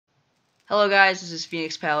Hello guys, this is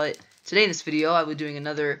Phoenix Palette. Today in this video I will be doing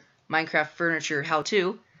another Minecraft furniture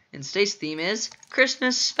how-to, and today's theme is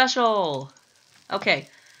Christmas Special! Okay,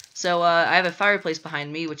 so I have a fireplace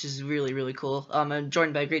behind me, which is really cool. I'm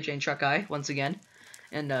joined by Gr8DaneTrucki and I once again,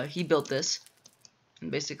 and he built this. And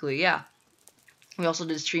basically, yeah. We also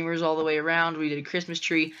did streamers all the way around, we did a Christmas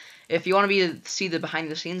tree. If you want to see the behind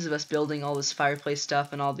the scenes of us building all this fireplace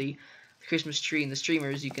stuff and all the Christmas tree and the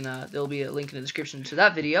streamers, you can there'll be a link in the description to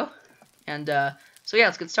that video. And so yeah,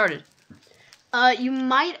 let's get started. You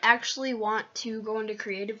might actually want to go into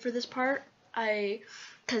creative for this part,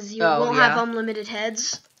 because you won't have unlimited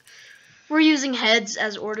heads. We're using heads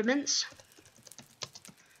as ornaments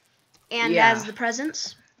and as the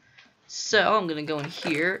presents. So I'm gonna go in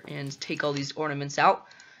here and take all these ornaments out.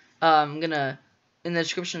 In the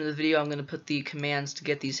description of the video, I'm gonna put the commands to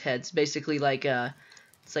get these heads. Basically, like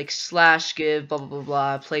it's like /give blah blah blah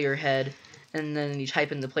blah player head. And then you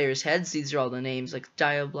type in the players' heads. These are all the names, like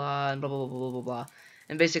Diabla and blah blah blah blah blah blah.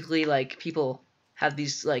 And basically, like, people have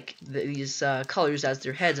these colors as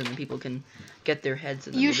their heads, and then people can get their heads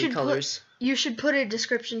in the colors. You should put a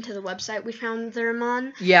description to the website we found them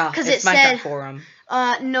on. Yeah, because it said Minecraft forum.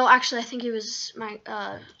 No, actually, I think it was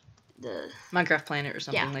the Minecraft Planet or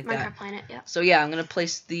something like that. Yeah, Minecraft Planet. Yeah. So yeah, I'm gonna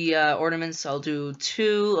place the ornaments. I'll do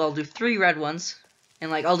 3 red ones,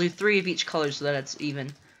 and like I'll do 3 of each color so that it's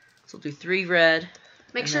even. So I'll do 3 red.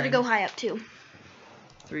 Make sure to go high up too.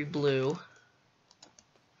 3 blue.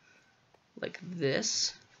 Like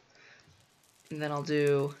this. And then I'll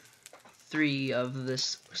do 3 of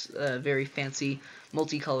this very fancy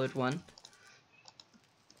multicolored one.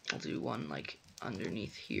 I'll do 1 like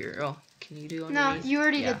underneath here. Oh, can you do underneath? No, you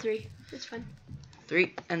already did 3. It's fine.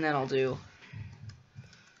 3, and then I'll do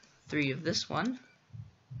 3 of this one.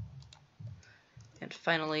 And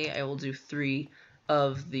finally, I will do 3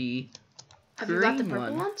 of the Have you got the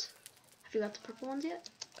purple ones? Have you got the purple ones yet?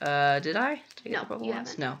 Did I? Did I get the purple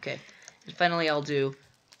ones? Haven't. No, okay. And finally, I'll do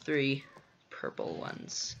 3 purple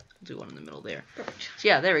ones. I'll do 1 in the middle there. Perfect. So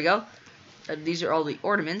yeah, there we go. These are all the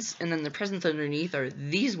ornaments, and then the presents underneath are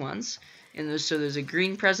these ones. And so there's a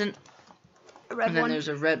green present, a red and then one. There's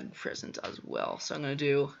a red present as well. So I'm gonna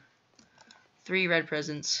do 3 red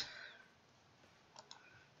presents,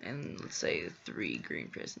 and let's say 3 green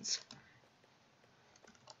presents.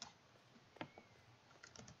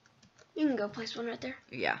 You can go place 1 right there.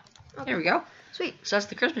 Yeah. Okay. There we go. Sweet. So that's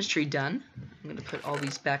the Christmas tree done. I'm going to put all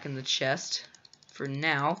these back in the chest for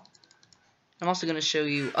now. I'm also going to show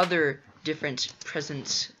you other different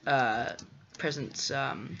present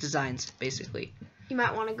designs, basically. You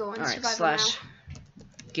might want to go in survival now.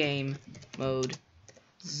 /game mode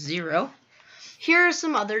 0. Here are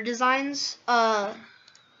some other designs.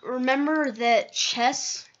 Remember that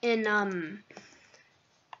chests in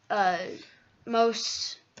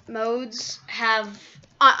most modes have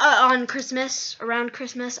on Christmas, around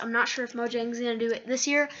Christmas. I'm not sure if Mojang's gonna do it this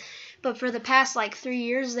year, but for the past like 3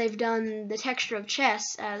 years they've done the texture of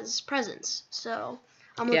chests as presents. So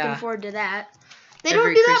I'm looking forward to that. They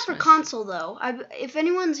don't do that for console though. If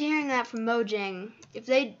anyone's hearing that from Mojang,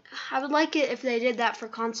 I would like it if they did that for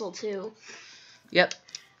console too. Yep.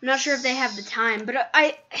 I'm not sure if they have the time, but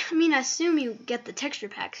I mean, I assume you get the texture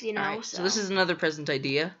packs, you know. Right, so this is another present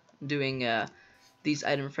idea, doing these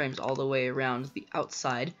item frames all the way around the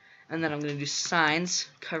outside, and then I'm going to do signs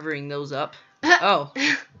covering those up. Oh.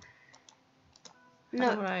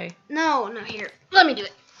 No, here. Let me do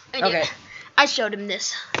it. Okay. I showed him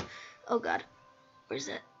this. Oh, God. Where's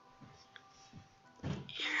that?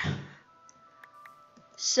 Here.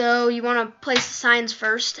 So you want to place the signs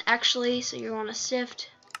first, actually. So you want to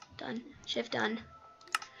shift, done, shift, done.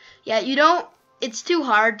 Yeah, you don't, it's too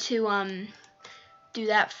hard to, do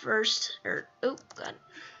that first, or, oh, God.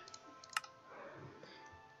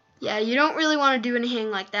 Yeah, you don't really want to do anything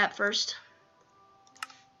like that first.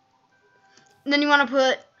 And then you want to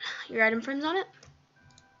put your item frames on it.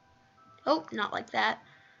 Oh, not like that.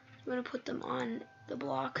 You want to put them on the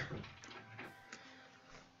block.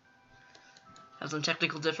 Have some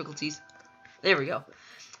technical difficulties. There we go.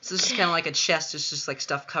 So this is kind of like a chest, it's just like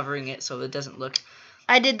stuff covering it so it doesn't look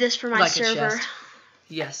I did this for my like server. A chest.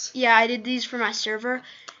 Yes. Yeah, I did these for my server.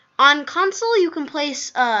 On console, you can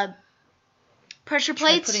place pressure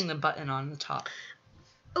plates. Try putting the button on the top.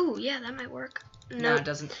 Oh, yeah, that might work. No, it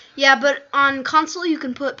doesn't. Yeah, but on console, you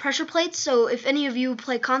can put pressure plates. So if any of you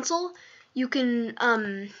play console, you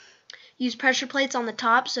can use pressure plates on the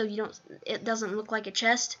top so it doesn't look like a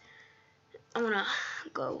chest. I'm gonna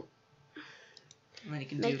go. And then you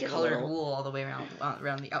can do colored wool all the way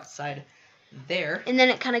around the outside there. And then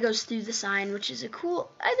it kind of goes through the sign, which is I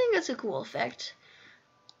think that's a cool effect.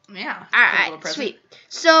 Yeah. Alright, sweet.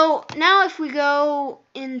 So, now if we go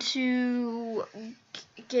into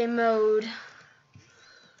game mode...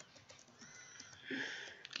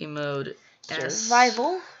 Game mode S.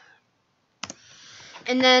 Survival.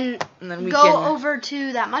 And then we go can, over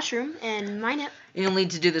to that mushroom and mine it. You'll need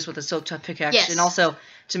to do this with a silk touch pickaxe. Yes. And also,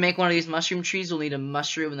 to make one of these mushroom trees, you'll need a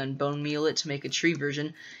mushroom and then bone meal it to make a tree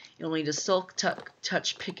version. You'll need a silk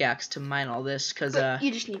touch pickaxe to mine all this, because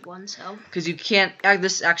you just need one, so. Because you can't.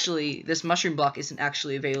 This mushroom block isn't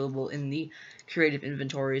actually available in the creative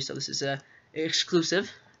inventory, so this is a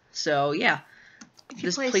exclusive. So yeah.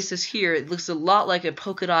 This place is here. It looks a lot like a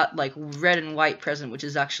polka dot, like red and white present, which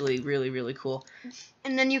is actually really, really cool.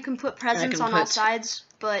 And then you can put presents on all sides,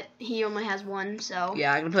 but he only has one, so.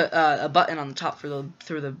 Yeah, I'm gonna put a button on the top for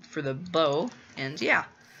the bow, and yeah.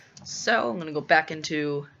 So I'm gonna go back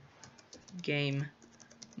into game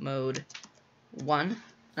mode 1, and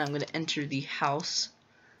I'm gonna enter the house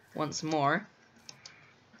once more,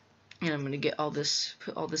 and I'm gonna get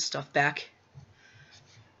put all this stuff back.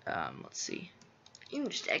 Let's see. You can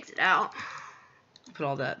just exit out. Put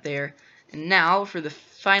all that there. And now, for the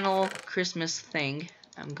final Christmas thing,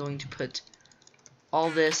 I'm going to put all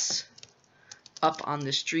this up on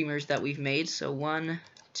the streamers that we've made. So 1,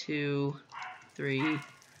 2, 3,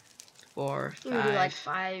 4,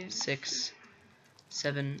 5, 6,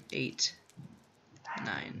 7, 8,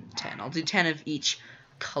 9, 10. I'll do 10 of each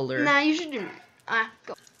color. Nah, you should do...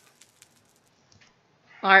 go.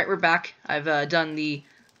 Alright, we're back. I've done the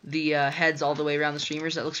heads all the way around the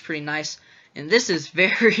streamers. That looks pretty nice, and this is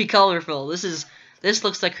very colorful. This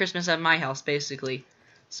looks like Christmas at my house, basically.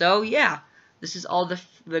 So yeah, this is all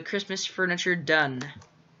the Christmas furniture done.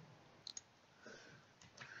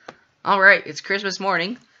 Alright, it's Christmas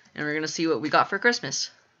morning, and we're gonna see what we got for Christmas.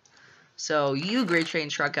 So you,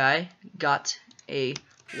 Gr8DaneTrucki, got a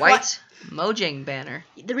white Mojang banner.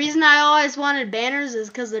 The reason I always wanted banners is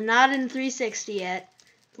because they're not in 360 yet.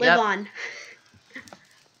 Live on.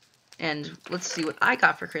 And let's see what I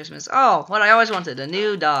got for Christmas. Oh, what I always wanted, a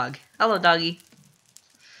new dog. Hello, doggy.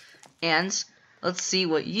 And let's see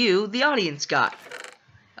what you, the audience, got.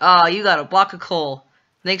 Oh, you got a block of coal.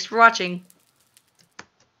 Thanks for watching.